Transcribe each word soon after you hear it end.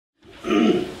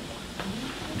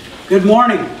Good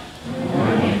morning.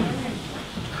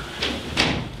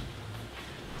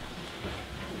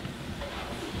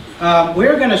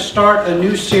 We're going to start a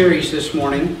new series this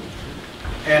morning,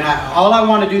 and all I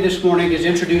want to do this morning is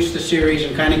introduce the series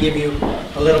and kind of give you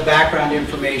a little background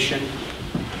information.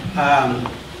 But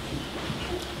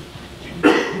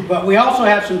we also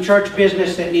have some church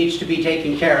business that needs to be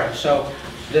taken care of. So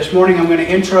this morning I'm going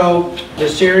to intro the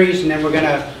series, and then we're going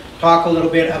to talk a little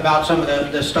bit about some of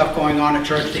the stuff going on at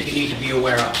church that you need to be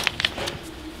aware of.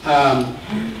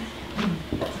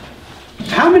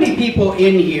 How many people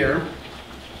in here,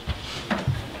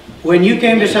 when you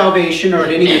came to salvation or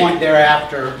at any point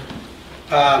thereafter,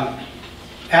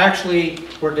 actually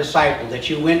were discipled, that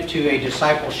you went to a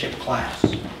discipleship class?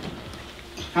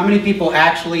 How many people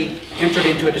actually entered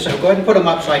into a discipleship? Go ahead and put them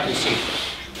up so I can see.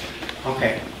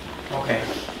 Okay.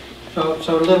 So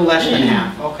a little less than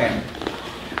half. Okay.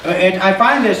 And I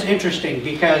find this interesting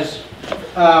because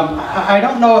I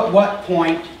don't know at what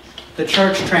point the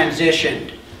church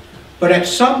transitioned, but at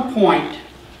some point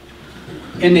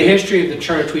in the history of the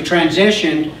church, we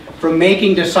transitioned from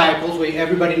making disciples.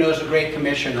 Everybody knows the Great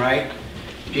Commission, right?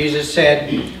 Jesus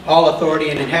said, "All authority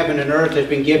in heaven and earth has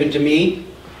been given to me."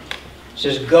 He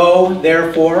says, "Go,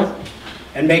 therefore,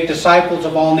 and make disciples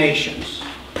of all nations,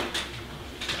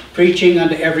 preaching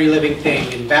unto every living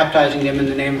thing, and baptizing them in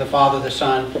the name of the Father, the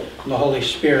Son, and the Holy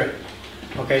Spirit."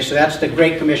 Okay, so that's the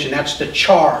Great Commission. That's the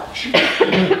charge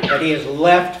that He has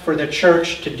left for the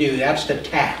church to do. That's the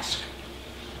task.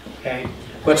 Okay,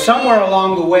 but somewhere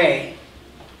along the way,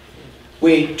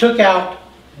 we took out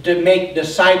to make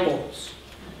disciples,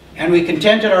 and we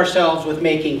contented ourselves with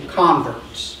making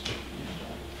converts.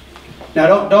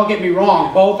 Now, don't get me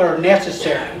wrong; both are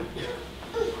necessary,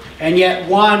 and yet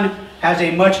one has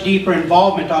a much deeper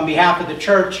involvement on behalf of the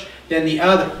church than the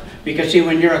other. Because see,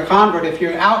 when you're a convert, if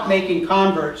you're out making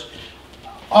converts,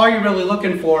 all you're really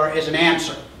looking for is an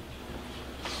answer.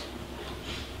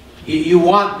 You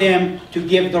want them to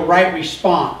give the right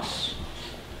response.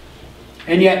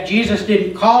 And yet Jesus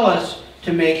didn't call us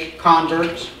to make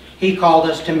converts. He called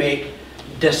us to make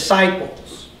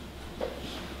disciples.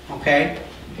 Okay?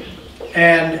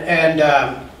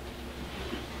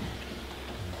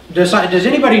 Does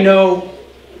anybody know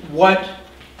what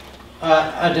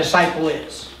a disciple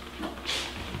is?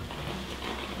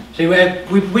 See,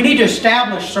 we need to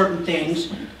establish certain things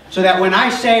so that when I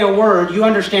say a word, you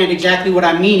understand exactly what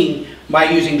I'm meaning by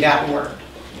using that word.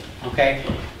 Okay?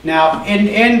 Now,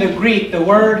 in the Greek, the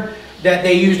word that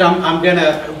they used, I'm going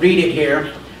to read it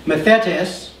here,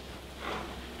 methetes,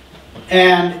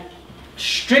 and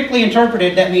strictly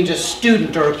interpreted, that means a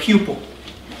student or a pupil.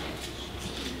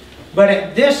 But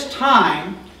at this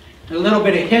time, a little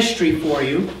bit of history for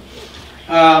you,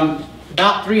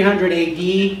 about 300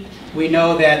 AD, we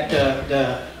know that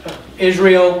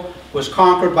Israel was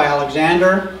conquered by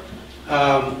Alexander.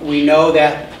 We know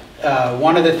that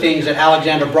one of the things that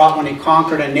Alexander brought when he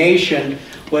conquered a nation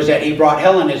was that he brought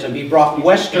Hellenism. He brought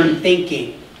Western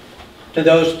thinking to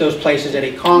those places that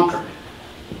he conquered.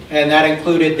 And that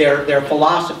included their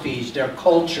philosophies, their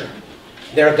culture,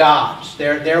 their gods,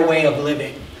 their way of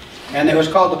living. And it was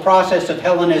called the process of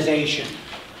Hellenization.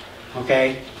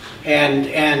 Okay?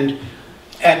 And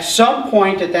at some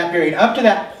point at that period, up to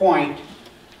that point,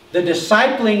 the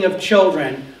discipling of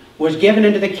children was given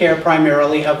into the care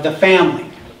primarily of the family.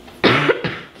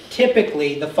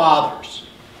 Typically the fathers.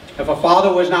 If a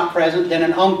father was not present, then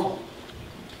an uncle.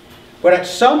 But at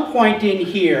some point in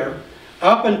here,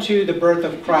 up until the birth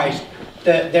of Christ,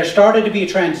 there started to be a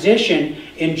transition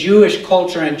in Jewish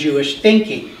culture and Jewish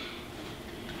thinking.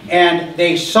 And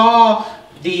they saw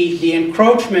the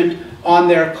encroachment on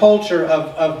their culture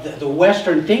of the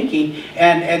Western thinking,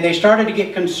 and they started to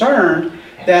get concerned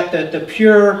that the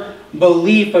pure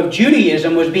belief of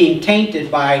Judaism was being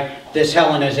tainted by this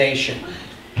Hellenization.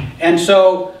 And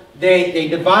so they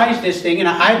devised this thing, and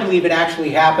I believe it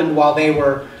actually happened while they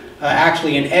were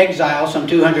actually in exile some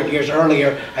 200 years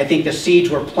earlier. I think the seeds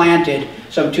were planted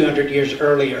some 200 years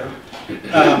earlier.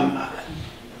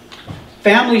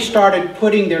 Families started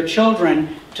putting their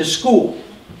children to school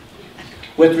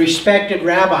with respected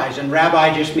rabbis, and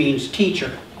rabbi just means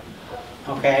teacher.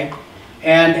 Okay?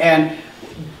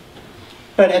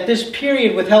 But at this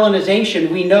period with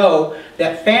Hellenization, we know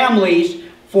that families,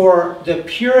 for the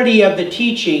purity of the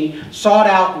teaching, sought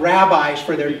out rabbis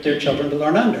for their children to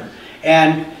learn under.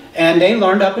 And they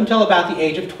learned up until about the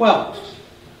age of 12.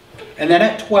 And then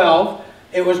at 12,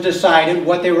 it was decided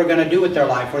what they were going to do with their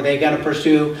life. Were they going to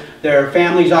pursue their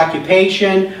family's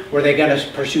occupation? Were they going to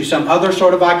pursue some other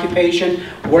sort of occupation?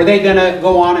 Were they going to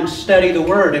go on and study the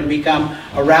Word and become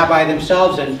a rabbi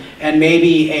themselves and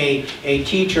maybe a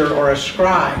teacher or a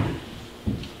scribe?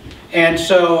 And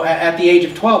so at the age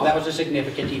of 12, that was a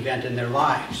significant event in their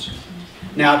lives.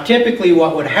 Now, typically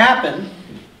what would happen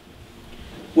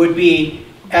would be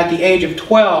at the age of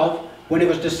 12, when it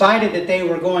was decided that they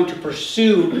were going to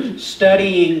pursue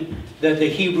studying the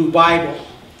Hebrew Bible,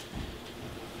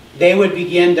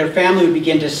 their family would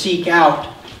begin to seek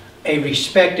out a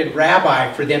respected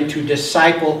rabbi for them to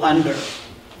disciple under.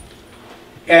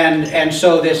 And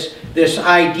so this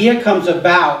idea comes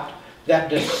about that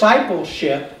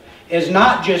discipleship is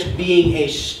not just being a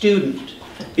student,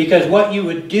 because what you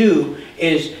would do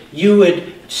is you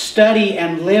would study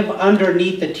and live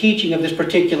underneath the teaching of this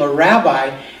particular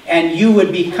rabbi, and you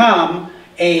would become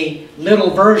a little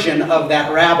version of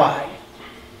that rabbi.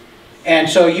 And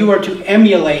so you were to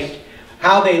emulate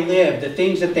how they lived, the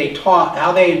things that they taught,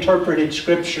 how they interpreted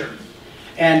Scripture.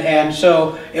 And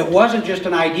so it wasn't just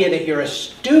an idea that you're a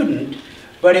student,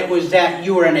 but it was that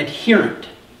you were an adherent.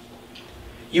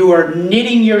 You were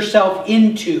knitting yourself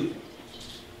into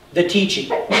the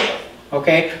teaching.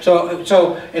 Okay?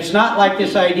 So it's not like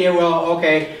this idea, well,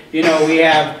 okay, you know, we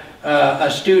have a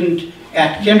student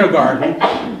at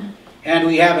kindergarten, and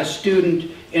we have a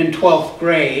student in 12th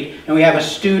grade, and we have a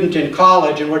student in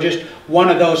college, and we're just one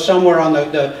of those somewhere on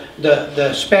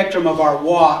the spectrum of our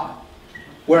walk.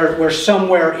 We're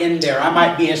somewhere in there. I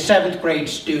might be a 7th grade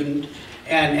student,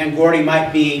 and Gordy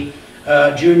might be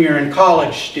a junior and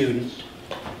college student.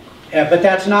 But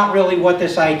that's not really what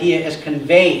this idea is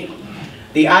conveying.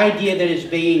 The idea that is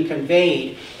being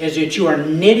conveyed is that you are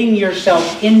knitting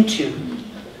yourself into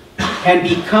and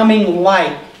becoming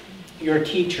like your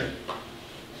teacher.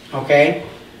 Okay?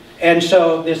 And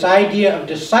so this idea of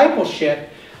discipleship,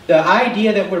 the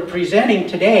idea that we're presenting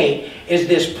today is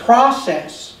this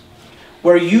process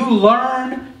where you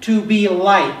learn to be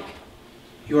like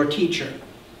your teacher.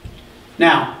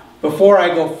 Now, before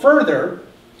I go further,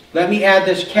 let me add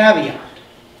this caveat.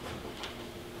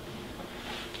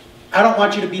 I don't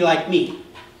want you to be like me.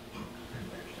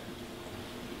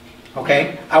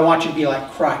 Okay? I want you to be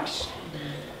like Christ.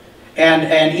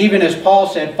 And even as Paul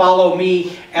said, follow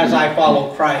me as I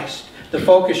follow Christ. The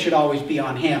focus should always be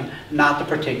on him, not the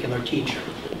particular teacher.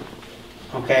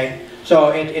 Okay? So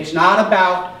it's not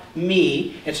about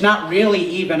me. It's not really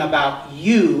even about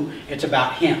you. It's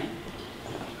about him.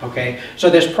 Okay? So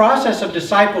this process of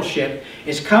discipleship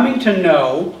is coming to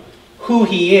know who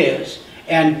he is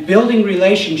and building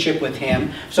relationship with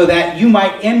him so that you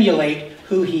might emulate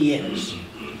who he is,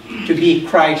 to be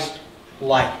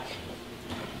Christ-like.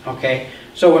 Okay?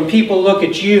 So when people look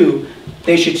at you,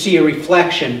 they should see a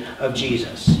reflection of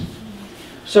Jesus.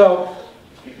 So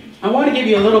I want to give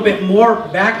you a little bit more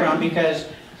background, because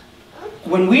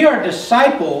when we are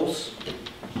disciples,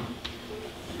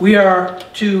 we are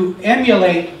to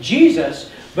emulate Jesus,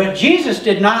 but Jesus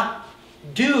did not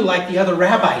do like the other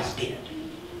rabbis did.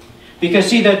 Because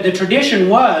see, the tradition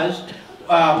was,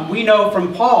 we know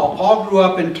from Paul. Paul grew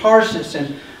up in Tarsus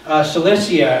and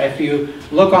Cilicia. If you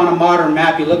look on a modern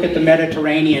map, you look at the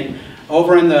Mediterranean,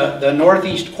 over in the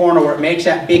northeast corner where it makes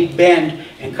that big bend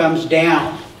and comes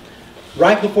down.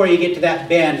 Right before you get to that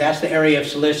bend, that's the area of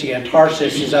Cilicia, and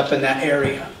Tarsus is up in that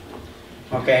area.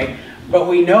 Okay? But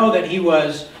we know that he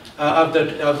was of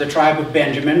the tribe of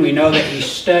Benjamin. We know that he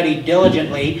studied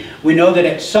diligently. We know that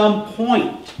at some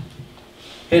point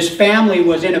his family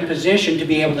was in a position to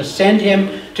be able to send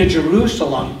him to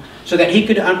Jerusalem so that he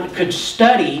could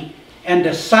study and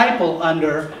disciple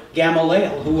under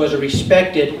Gamaliel, who was a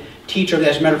respected teacher.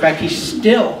 As a matter of fact, he's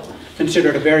still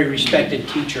considered a very respected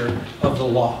teacher of the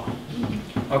law.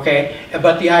 Okay?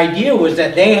 But the idea was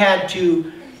that they had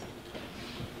to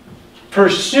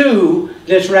pursue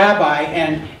this rabbi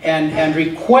and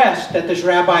request that this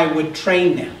rabbi would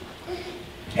train them.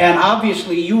 And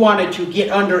obviously you wanted to get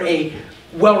under a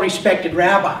well-respected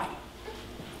rabbi.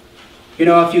 You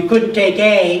know, if you couldn't take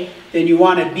A, then you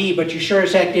wanted B, but you sure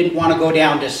as heck didn't want to go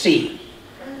down to C.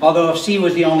 Although if C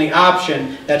was the only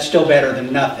option, that's still better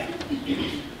than nothing.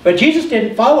 But Jesus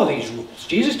didn't follow these rules.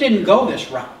 Jesus didn't go this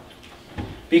route.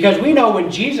 Because we know when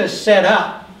Jesus set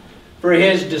up for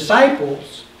his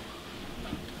disciples,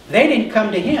 they didn't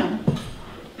come to him.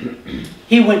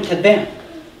 He went to them.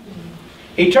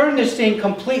 He turned this thing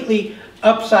completely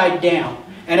upside down.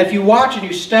 And if you watch and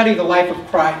you study the life of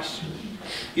Christ,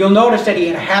 you'll notice that he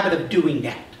had a habit of doing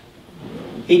that.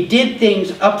 He did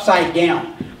things upside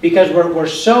down because we're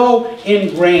so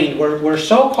ingrained, we're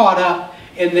so caught up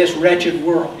in this wretched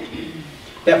world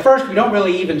that first we don't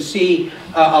really even see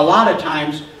a lot of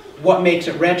times what makes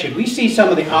it wretched. We see some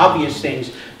of the obvious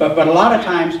things, but a lot of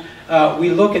times we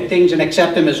look at things and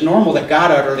accept them as normal that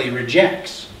God utterly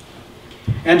rejects.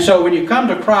 And so when you come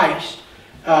to Christ,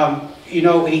 you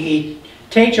know, he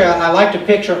I like to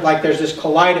picture it like there's this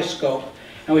kaleidoscope.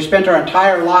 And we spent our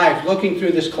entire lives looking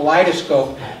through this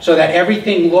kaleidoscope so that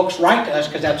everything looks right to us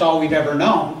because that's all we've ever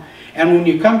known. And when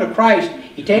you come to Christ,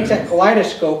 He takes that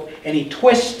kaleidoscope and He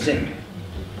twists it.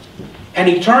 And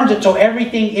He turns it so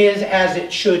everything is as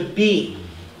it should be.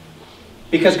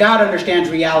 Because God understands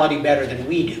reality better than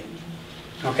we do.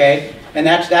 Okay? And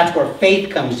that's where faith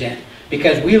comes in.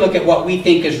 Because we look at what we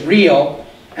think is real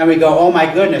and we go, oh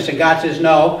my goodness. And God says,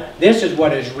 no, this is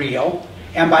what is real.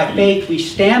 And by faith we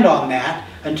stand on that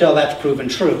until that's proven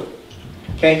true.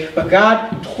 Okay? But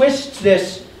God twists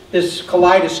this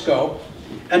kaleidoscope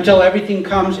until everything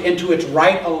comes into its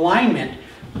right alignment.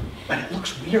 But it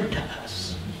looks weird to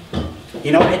us.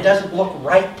 You know, it doesn't look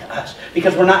right to us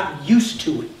because we're not used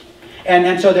to it.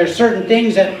 And so there's certain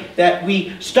things that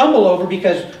we stumble over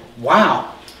because,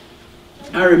 wow.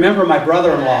 I remember my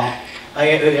brother-in-law, I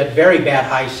had very bad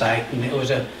eyesight, and it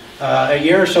was a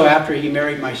year or so after he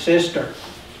married my sister.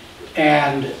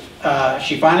 And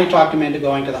she finally talked him into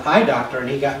going to the eye doctor, and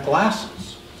he got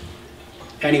glasses.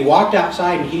 And he walked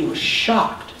outside, and he was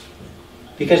shocked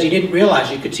because he didn't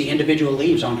realize you could see individual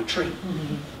leaves on a tree.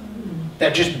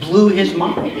 That just blew his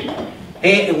mind.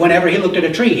 Whenever he looked at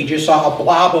a tree, he just saw a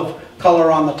blob of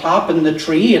color on the top and the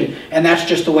tree, and that's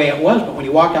just the way it was. But when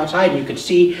you walked outside and you could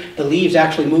see the leaves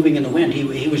actually moving in the wind,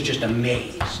 he was just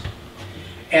amazed.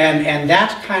 And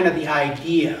that's kind of the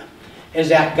idea, is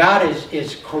that God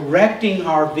is correcting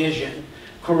our vision,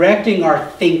 correcting our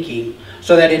thinking,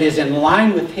 so that it is in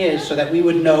line with His, so that we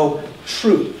would know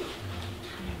truth.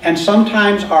 And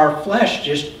sometimes our flesh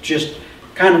just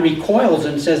kind of recoils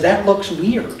and says, that looks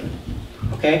weird.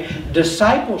 Okay?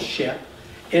 Discipleship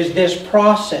is this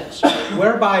process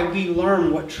whereby we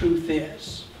learn what truth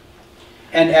is.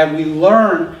 And we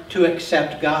learn to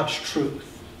accept God's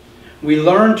truth. We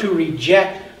learn to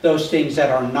reject those things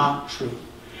that are not true.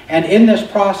 And in this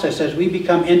process, as we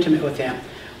become intimate with Him,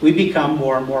 we become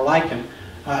more and more like Him.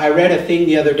 I read a thing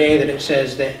the other day that it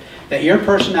says that your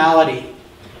personality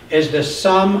is the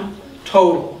sum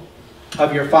total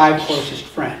of your 5 closest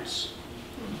friends.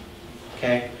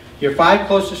 Okay? Your 5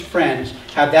 closest friends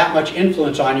have that much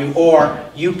influence on you, or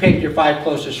you pick your 5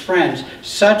 closest friends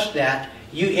such that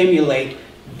you emulate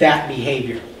that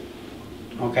behavior.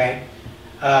 Okay?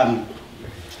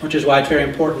 Which is why it's very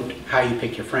important how you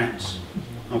pick your friends.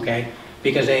 Okay?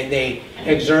 Because they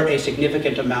exert a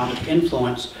significant amount of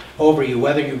influence over you,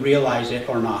 whether you realize it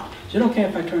or not. Is it okay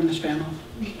if I turn this fan off?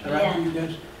 Is that right with you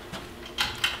guys?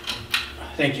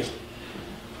 Thank you.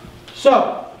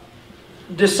 So,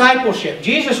 discipleship.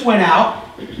 Jesus went out,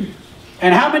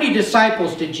 and how many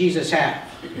disciples did Jesus have?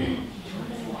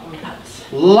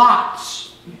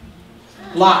 Lots.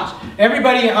 Lots.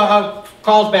 Everybody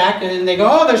calls back and they go,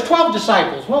 oh, there's 12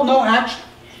 disciples. Well, no, actually,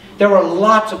 there were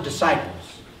lots of disciples.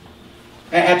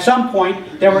 At some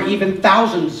point, there were even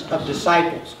thousands of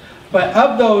disciples. But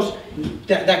of those,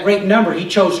 that great number, He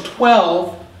chose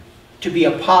 12 to be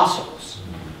apostles.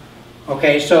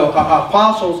 Okay, so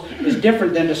apostles is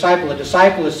different than disciple. A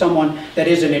disciple is someone that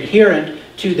is an adherent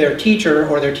to their teacher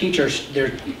or their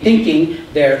thinking,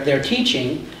 their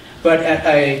teaching. But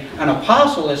an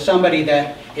apostle is somebody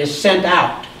that is sent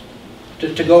out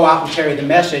to go out and carry the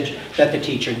message that the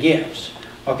teacher gives.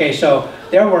 Okay, so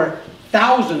there were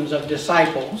thousands of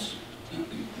disciples,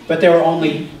 but there were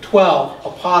only 12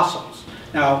 apostles.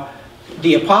 Now,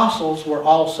 the apostles were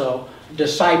also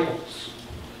disciples.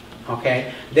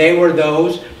 Okay, they were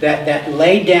those that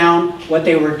laid down what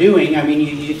they were doing. I mean,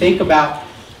 you think about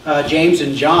James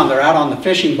and John. They're out on the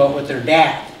fishing boat with their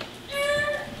dad.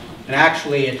 And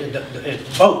actually,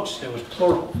 it's boats. It was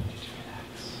plural.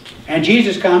 And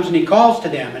Jesus comes and He calls to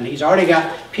them. And He's already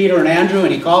got Peter and Andrew,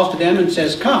 and He calls to them and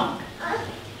says, come.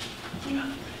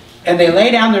 And they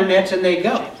lay down their nets and they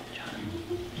go.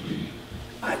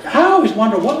 I always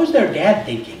wonder, what was their dad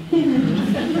thinking?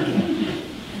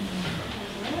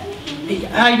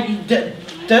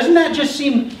 Doesn't that just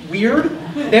seem weird?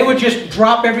 They would just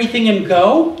drop everything and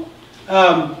go.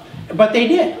 But they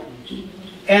did.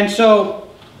 And so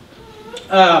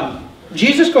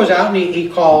Jesus goes out and he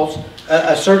calls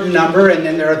a certain number, and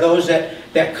then there are those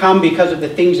that come because of the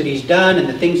things that He's done and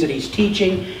the things that He's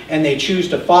teaching, and they choose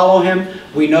to follow Him.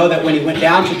 We know that when He went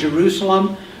down to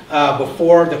Jerusalem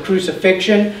before the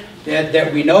crucifixion,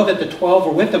 that we know that the 12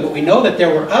 were with Him, but we know that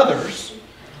there were others,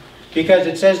 because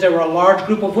it says there were a large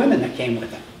group of women that came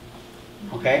with Him.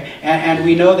 Okay? And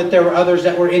we know that there were others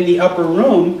that were in the upper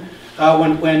room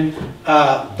when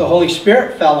the Holy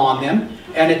Spirit fell on them,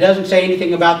 and it doesn't say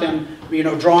anything about them,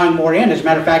 drawing more in. As a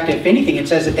matter of fact, if anything, it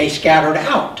says that they scattered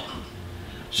out.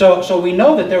 So we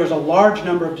know that there was a large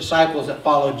number of disciples that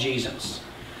followed Jesus.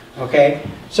 Okay?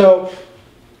 So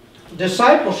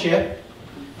discipleship,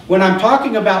 when I'm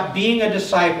talking about being a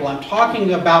disciple, I'm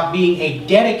talking about being a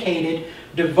dedicated,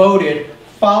 devoted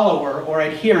follower or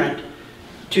adherent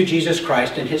to Jesus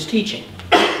Christ and His teaching.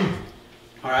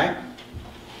 All right?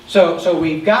 So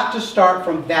we've got to start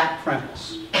from that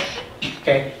premise.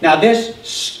 Okay? Now this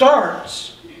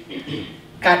starts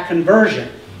at conversion.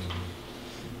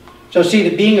 So see,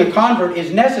 that being a convert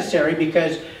is necessary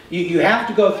because you have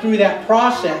to go through that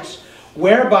process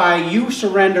whereby you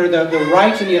surrender the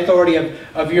rights and the authority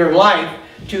of your life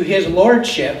to His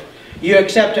Lordship. You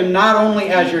accept Him not only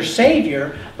as your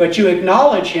Savior, but you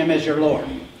acknowledge Him as your Lord.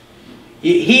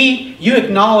 You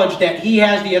acknowledge that He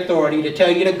has the authority to tell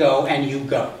you to go, and you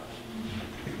go.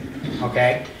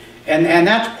 Okay? And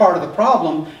that's part of the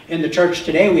problem in the church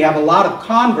today. We have a lot of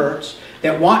converts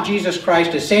that want Jesus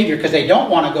Christ as Savior because they don't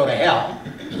want to go to hell.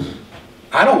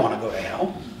 I don't want to go to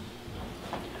hell.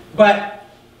 But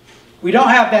we don't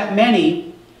have that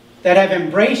many that have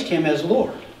embraced Him as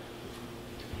Lord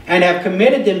and have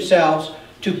committed themselves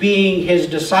to being His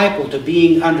disciple, to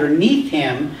being underneath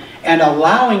Him and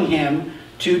allowing Him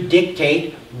to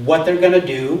dictate what they're going to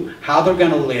do, how they're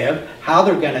going to live, how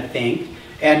they're going to think,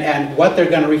 and what they're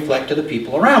going to reflect to the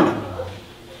people around them.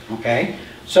 Okay?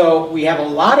 So we have a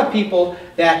lot of people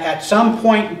that at some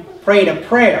point prayed a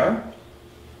prayer.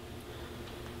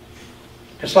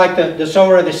 It's like the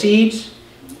sower of the seeds.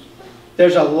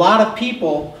 There's a lot of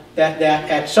people that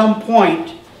at some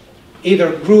point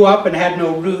either grew up and had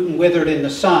no root and withered in the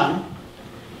sun,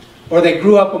 or they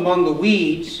grew up among the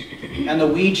weeds and the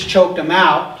weeds choked them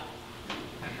out,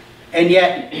 and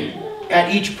yet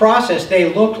at each process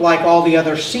they looked like all the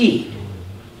other seed.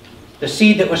 The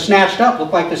seed that was snatched up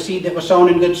looked like the seed that was sown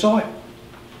in good soil.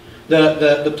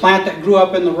 The plant that grew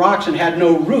up in the rocks and had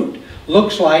no root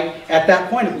looks like, at that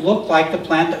point, it looked like the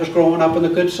plant that was growing up in the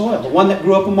good soil. The one that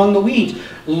grew up among the weeds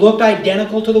looked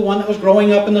identical to the one that was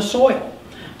growing up in the soil.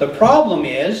 The problem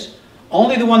is,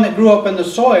 only the one that grew up in the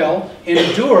soil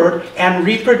endured and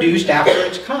reproduced after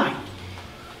its kind.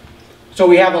 So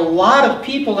we have a lot of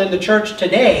people in the church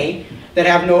today that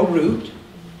have no root.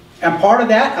 And part of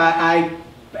that, I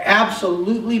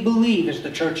absolutely believe, is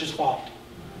the church's fault.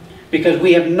 Because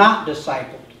we have not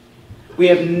discipled. We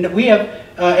have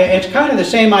it's kind of the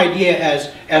same idea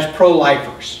as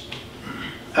pro-lifers.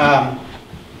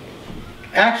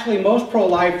 Actually, most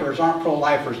pro-lifers aren't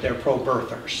pro-lifers, they're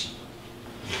pro-birthers.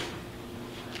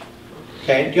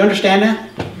 Okay, do you understand that?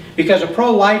 Because a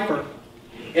pro-lifer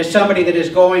is somebody that is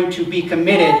going to be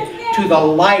committed to the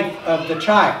life of the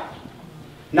child,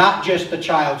 not just the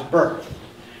child's birth.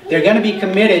 They're going to be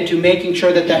committed to making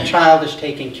sure that that child is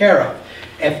taken care of.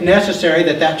 If necessary,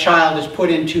 that child is put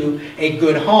into a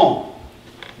good home.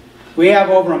 We have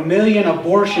over 1 million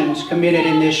abortions committed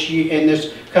in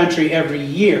this country every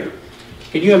year.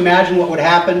 Can you imagine what would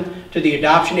happen to the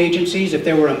adoption agencies if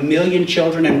there were 1 million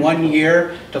children in 1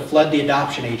 year to flood the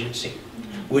adoption agency?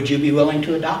 Would you be willing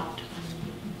to adopt?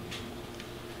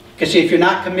 Because see, if you're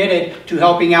not committed to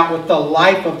helping out with the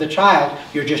life of the child,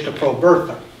 you're just a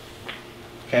pro-birther.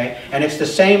 Okay? And it's the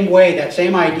same way, that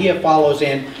same idea follows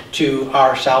into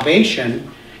our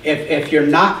salvation. If you're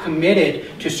not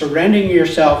committed to surrendering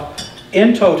yourself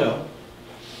in toto,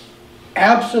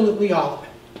 absolutely all of it,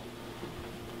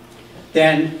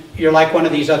 then you're like one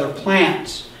of these other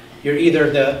plants. You're either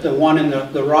the one in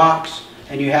the rocks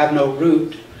and you have no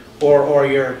root, or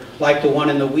you're like the one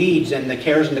in the weeds and the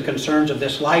cares and the concerns of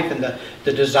this life and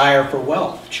the desire for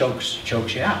wealth chokes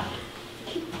you out.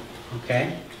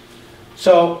 Okay?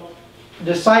 So,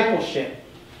 discipleship.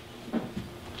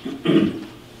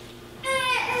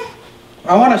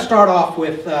 I want to start off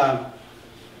with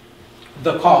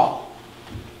the call.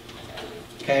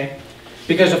 Okay?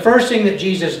 Because the first thing that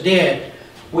Jesus did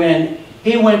when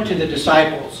He went to the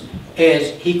disciples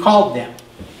is He called them.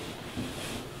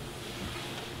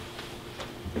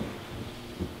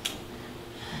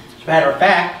 As a matter of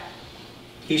fact,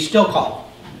 He's still calling.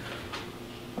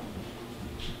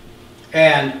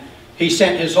 And He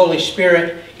sent His Holy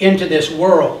Spirit into this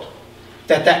world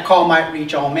that call might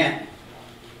reach all men.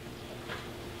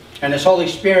 And His Holy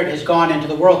Spirit has gone into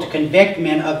the world to convict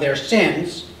men of their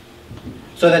sins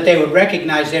so that they would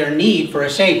recognize their need for a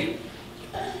Savior.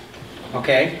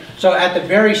 Okay? So at the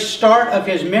very start of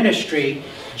His ministry,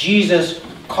 Jesus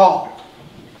called.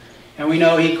 And we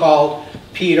know He called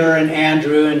Peter and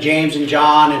Andrew and James and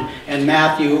John and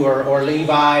Matthew or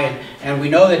Levi. And we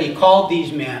know that He called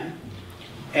these men.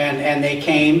 And they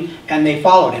came and they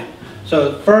followed Him.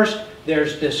 So first,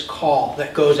 there's this call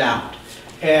that goes out.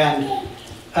 And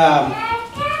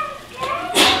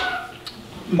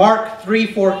Mark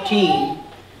 3:14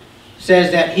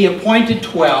 says that He appointed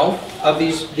 12 of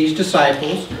these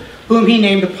disciples, whom he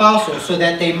named apostles, so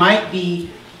that they might be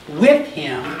with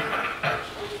him,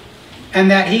 and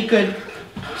that he could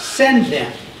send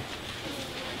them.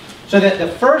 So that the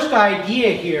first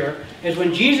idea here is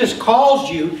when Jesus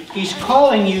calls you, he's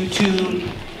calling you to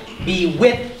be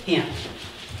with him,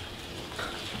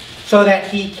 so that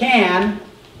he can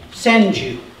send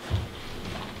you.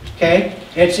 Okay?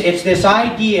 It's this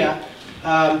idea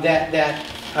that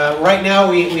right now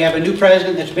we have a new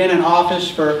president that's been in office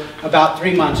for about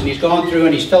 3 months, and he's going through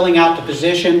and he's filling out the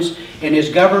positions in his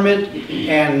government,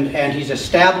 and he's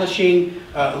establishing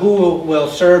who will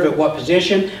serve at what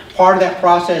position. Part of that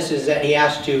process is that he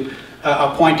has to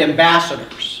appoint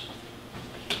ambassadors.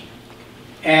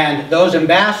 And those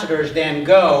ambassadors then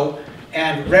go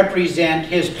and represent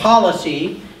his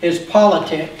policy, his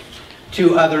politic,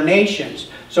 to other nations.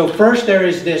 So first there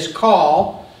is this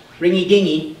call,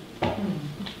 ringy-dingy,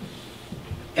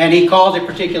 and he calls a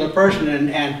particular person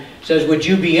and says, would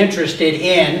you be interested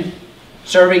in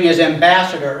serving as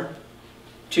ambassador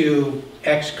to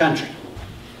X country?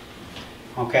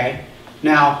 Okay?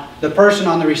 Now, the person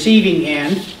on the receiving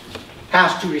end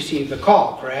has to receive the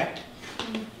call, correct?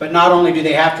 But not only do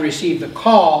they have to receive the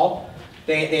call,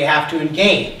 they have to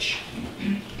engage.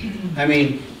 I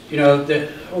mean, you know,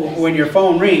 when your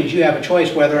phone rings, you have a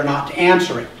choice whether or not to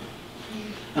answer it.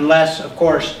 Unless, of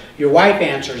course, your wife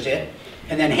answers it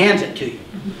and then hands it to you.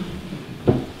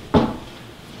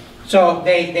 So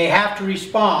they have to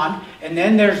respond, and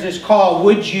then there's this call,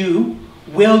 would you,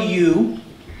 will you,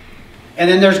 and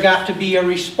then there's got to be a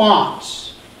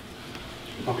response.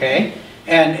 Okay?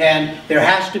 And there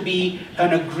has to be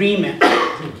an agreement.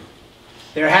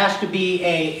 There has to be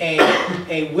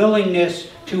a willingness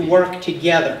to work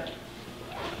together.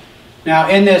 Now,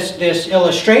 in this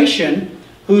illustration,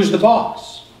 who's the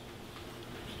boss?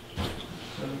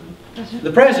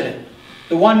 The president.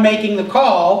 The one making the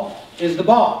call is the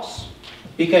boss,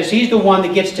 because he's the one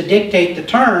that gets to dictate the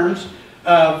terms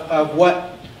of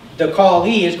what the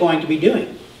callee is going to be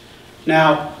doing.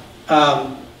 Now,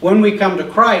 when we come to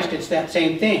Christ, it's that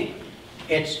same thing.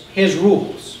 It's his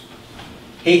rules.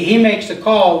 He makes the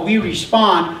call, we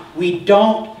respond, we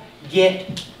don't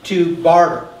get to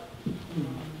barter.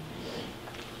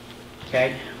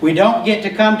 Okay? We don't get to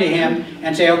come to him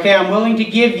and say, okay, I'm willing to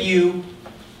give you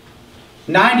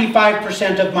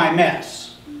 95% of my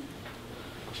mess,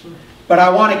 but I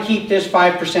want to keep this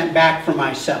 5% back for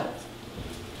myself.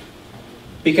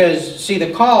 Because, see,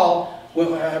 the call,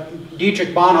 Dietrich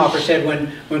Bonhoeffer said,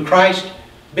 when Christ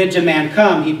bids a man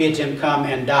come, he bids him come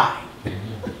and die.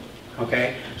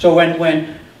 Okay? So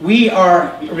when we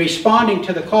are responding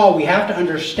to the call, we have to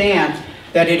understand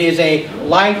that it is a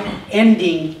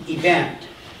life-ending event.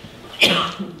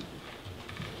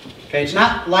 Okay? It's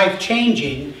not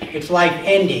life-changing, it's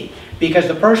life-ending. Because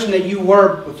the person that you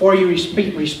were before you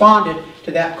responded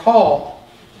to that call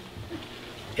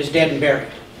is dead and buried.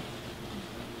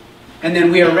 And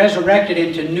then we are resurrected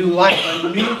into new life, a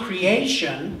new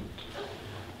creation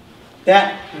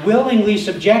that willingly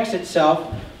subjects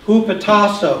itself,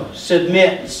 hupatasso,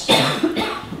 submits.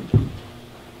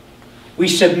 We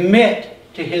submit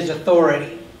to his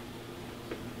authority.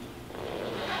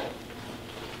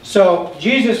 So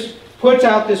Jesus puts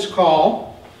out this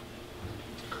call.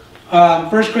 1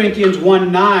 Corinthians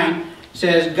 1:9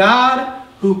 says, God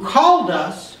who called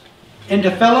us into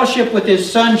fellowship with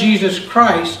his Son Jesus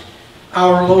Christ,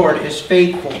 our Lord, is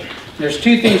faithful. There's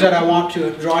two things that I want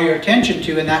to draw your attention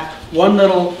to in that one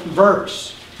little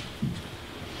verse.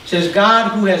 It says,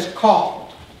 God who has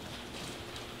called.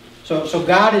 So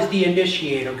God is the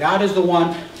initiator. God is the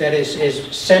one that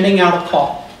is sending out a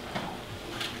call.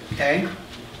 Okay?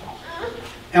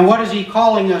 And what is he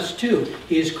calling us to?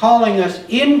 He is calling us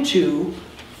into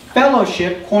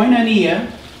fellowship, koinonia,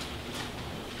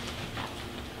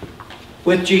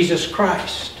 with Jesus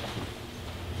Christ.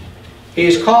 He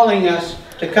is calling us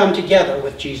to come together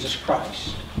with Jesus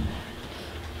Christ.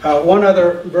 One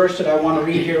other verse that I want to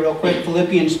read here real quick,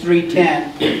 Philippians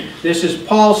 3:10. This is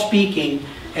Paul speaking,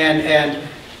 and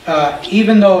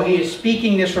even though he is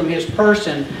speaking this from his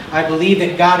person, I believe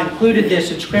that God included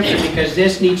this in Scripture because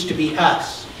this needs to be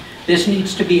us. This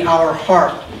needs to be our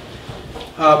heart.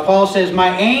 Paul says,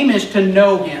 my aim is to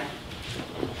know him,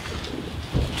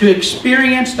 to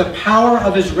experience the power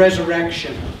of his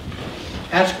resurrection.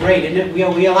 That's great, isn't it?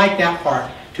 We like that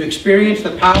part. To experience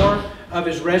the power of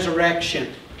his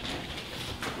resurrection.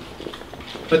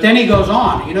 But then he goes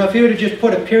on. You know, if he would have just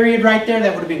put a period right there,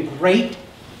 that would have been great.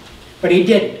 But he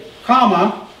didn't.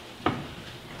 Comma.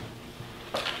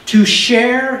 To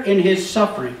share in his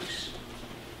sufferings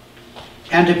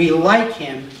and to be like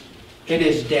him in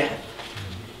his death.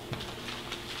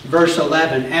 verse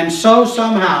 11. And so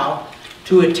somehow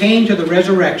to attain to the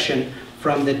resurrection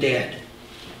from the dead.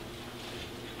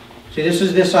 See, this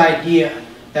is this idea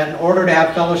that in order to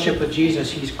have fellowship with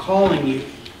Jesus, He's calling you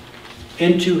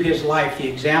into His life, the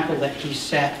example that He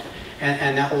set.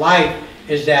 And that life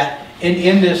is that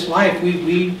in this life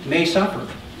we may suffer.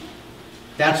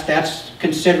 That's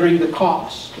considering the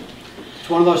cost. It's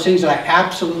one of those things that I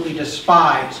absolutely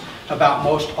despise about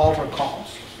most altar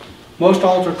calls. Most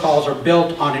altar calls are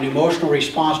built on an emotional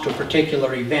response to a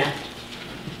particular event.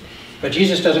 But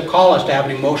Jesus doesn't call us to have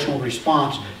an emotional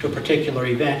response to a particular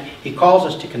event. He calls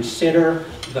us to consider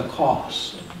the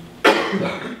cost.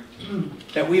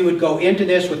 That we would go into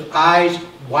this with eyes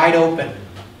wide open.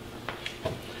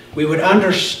 We would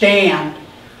understand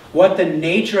what the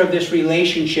nature of this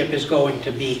relationship is going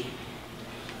to be.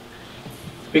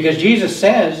 Because Jesus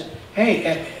says,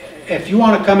 hey, if you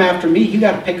want to come after me, you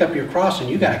got to pick up your cross and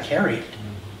you got to carry it.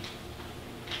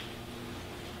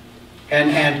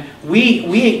 And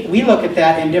we look at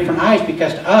that in different eyes,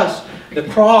 because to us, the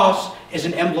cross is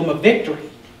an emblem of victory.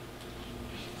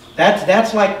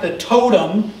 That's like the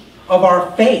totem of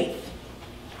our faith.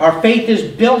 Our faith is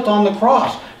built on the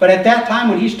cross. But at that time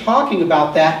when He's talking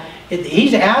about that,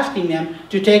 He's asking them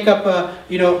to take up,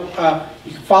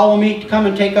 follow me, come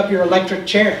and take up your electric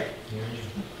chair.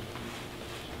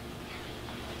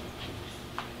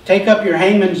 Take up your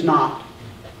hangman's knot.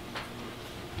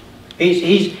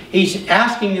 He's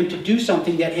asking them to do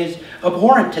something that is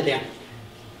abhorrent to them.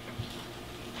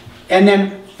 And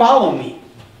then follow me.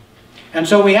 And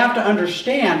so we have to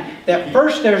understand that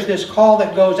first there's this call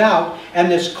that goes out, and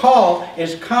this call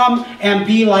is come and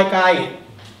be like I am.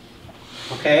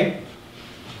 Okay?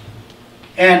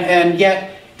 And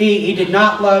yet he did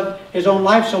not love His own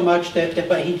life so much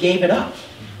but He gave it up.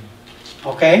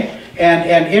 Okay?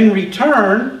 And in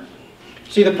return,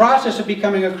 see, the process of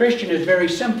becoming a Christian is very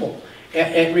simple.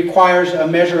 It requires a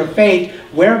measure of faith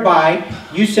whereby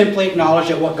you simply acknowledge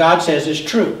that what God says is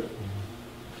true.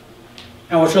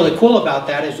 And what's really cool about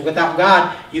that is without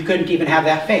God, you couldn't even have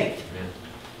that faith.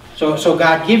 So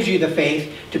God gives you the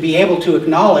faith to be able to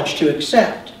acknowledge, to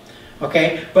accept.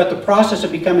 Okay? But the process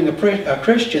of becoming a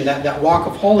Christian, that walk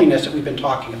of holiness that we've been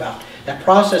talking about, that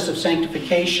process of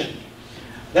sanctification,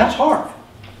 that's hard.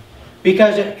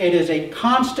 Because it is a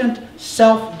constant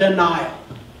self-denial.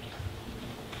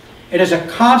 It is a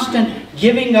constant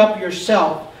giving up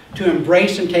yourself to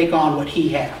embrace and take on what He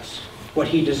has, what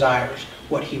He desires,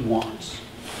 what He wants.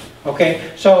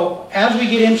 Okay, so as we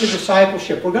get into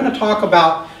discipleship, we're going to talk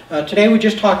about, today we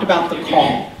just talked about the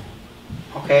call.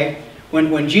 Okay,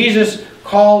 when Jesus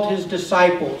called His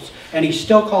disciples, and He's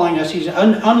still calling us, He's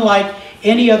unlike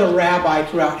any other rabbi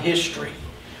throughout history.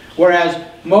 Whereas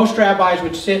most rabbis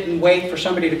would sit and wait for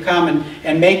somebody to come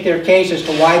and make their case as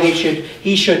to why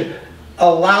He should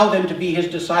allow them to be His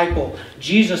disciple.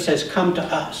 Jesus has come to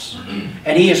us,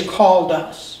 and He has called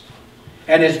us.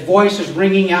 And His voice is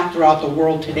ringing out throughout the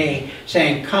world today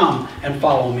saying, come and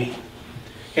follow me.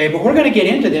 Okay, but we're going to get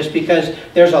into this because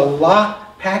there's a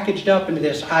lot packaged up into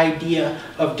this idea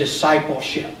of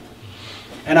discipleship.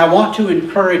 And I want to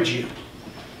encourage you,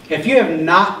 if you have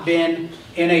not been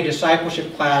in a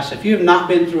discipleship class, if you have not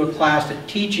been through a class that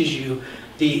teaches you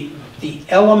the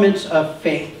elements of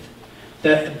faith,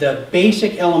 the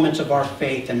basic elements of our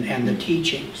faith and the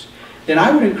teachings, then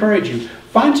I would encourage you,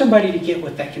 find somebody to get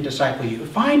with that can disciple you.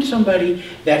 Find somebody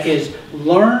that is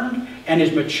learned and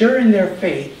is mature in their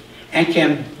faith and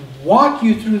can walk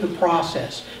you through the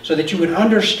process so that you would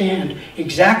understand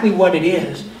exactly what it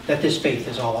is that this faith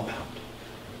is all about.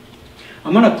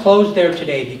 I'm going to close there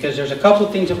today because there's a couple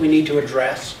of things that we need to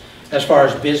address as far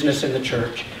as business in the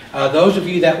church. Those of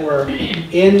you that were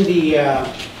in the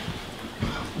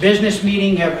business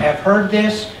meeting have heard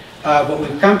this, but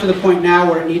we've come to the point now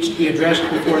where it needs to be addressed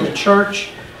before the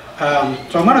church.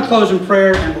 So I'm going to close in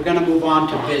prayer and we're going to move on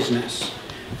to business.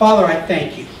 Father, I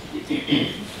thank you,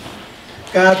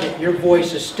 God, that your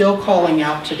voice is still calling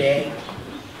out today,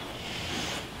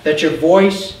 that your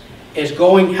voice is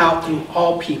going out through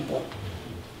all people.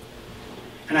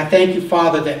 And I thank you,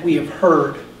 Father, that we have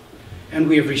heard and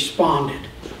we have responded.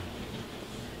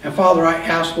 And Father, I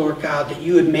ask, Lord God, that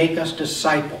you would make us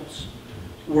disciples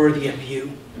worthy of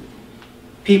you.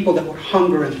 People that would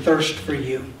hunger and thirst for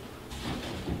you.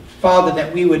 Father,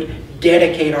 that we would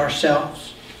dedicate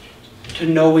ourselves to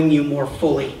knowing you more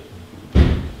fully,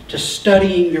 to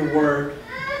studying your word,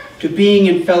 to being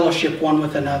in fellowship one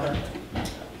with another,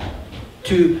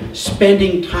 to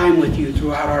spending time with you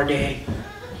throughout our day.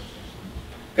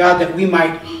 God, that we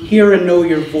might hear and know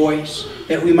your voice,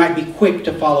 that we might be quick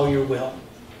to follow your will.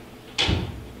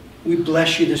 We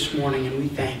bless you this morning and we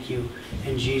thank you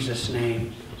in Jesus'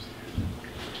 name.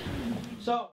 So.